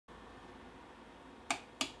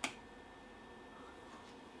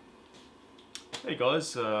Hey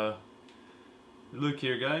guys, Luke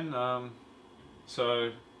here again.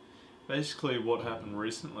 So basically what happened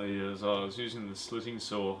recently is I was using the slitting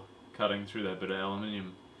saw cutting through that bit of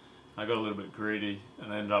aluminium. I got a little bit greedy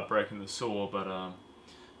and ended up breaking the saw, but I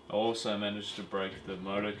also managed to break the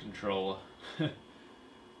motor controller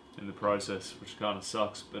in the process, which kind of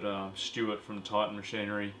sucks. But Stuart from Titan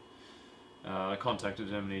Machinery, I contacted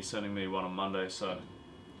him and he's sending me one on Monday, so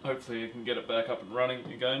hopefully I can get it back up and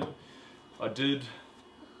running again. I'm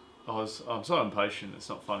so impatient, it's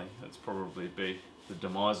not funny, it's probably be the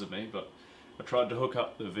demise of me, but I tried to hook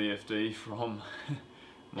up the VFD from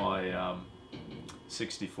my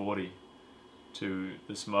 6040 to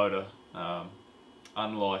this motor.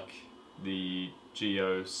 Unlike the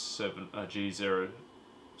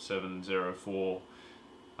G0704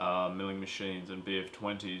 milling machines and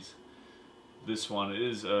BF20s, this one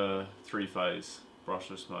is a 3-phase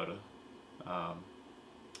brushless motor,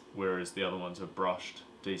 whereas the other ones are brushed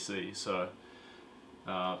DC. So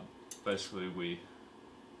basically we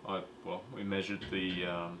measured the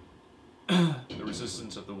the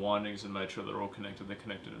resistance of the windings and made sure they're all connected. They're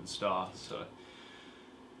connected in star. So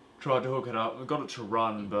tried to hook it up. We got it to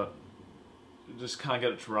run, but just can't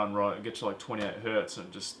get it to run right. It gets to like 28 hertz and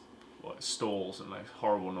it just like stalls and makes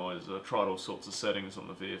horrible noise. I tried all sorts of settings on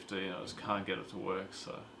the VFD and I just can't get it to work.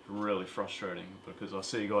 So it's really frustrating because I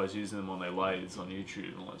see guys using them on their lathes on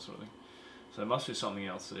YouTube and all that sort of thing. So there must be something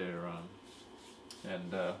else there.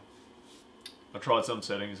 I tried some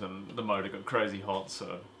settings and the motor got crazy hot,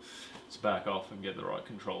 so let's back off and get the right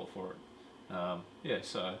controller for it. Yeah,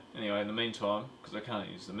 so anyway, in the meantime, because I can't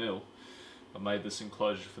use the mill, I made this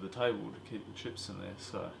enclosure for the table to keep the chips in there.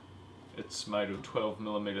 So it's made of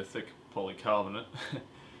 12mm thick polycarbonate.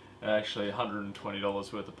 Actually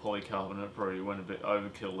 $120 worth of polycarbonate, probably went a bit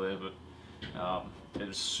overkill there, but it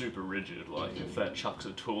is super rigid. Like if that chucks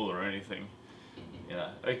a tool or anything, you know,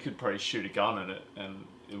 it could probably shoot a gun in it and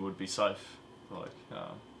it would be safe. Like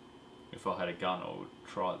if I had a gun I would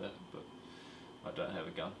try that, but I don't have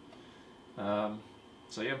a gun.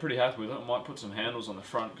 So yeah, I'm pretty happy with it. I might put some handles on the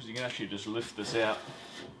front because you can actually just lift this out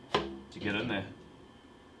to get in there.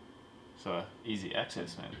 So easy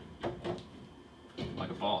access, man,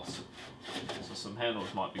 like a boss. So some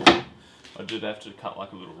handles might be good. I did have to cut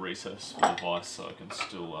like a little recess for the vise so I can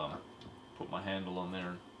still put my handle on there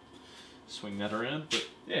and swing that around. But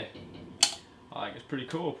yeah, I think it's pretty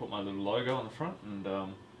cool. I'll put my little logo on the front, and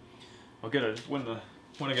I'll get it when I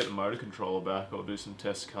get the motor controller back. I'll do some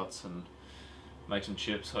test cuts and make some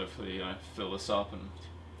chips. Hopefully, fill this up and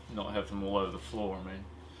not have them all over the floor. I mean,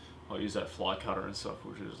 I'll use that fly cutter and stuff,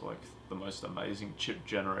 which is like the most amazing chip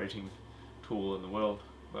generating tool in the world.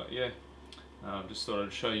 But yeah, just thought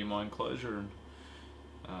I'd show you my enclosure, and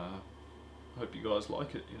hope you guys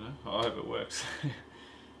like it. You know, I hope it works.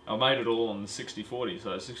 I made it all on the 6040,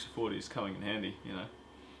 so 6040 is coming in handy. You know,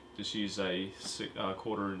 just use a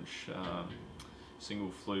 1/4 inch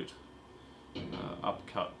single flute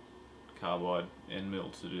upcut carbide end mill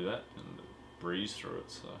to do that, and breeze through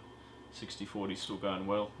it. So 6040 is still going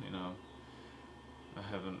well. You know, I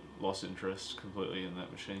haven't lost interest completely in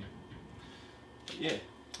that machine. But yeah,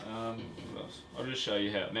 what else? I'll just show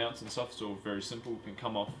you how it mounts and stuff. It's all very simple, it can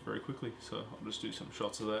come off very quickly. So I'll just do some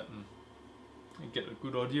shots of that and get a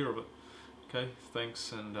good idea of it. Okay,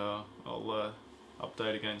 thanks, and I'll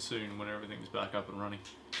update again soon when everything's back up and running.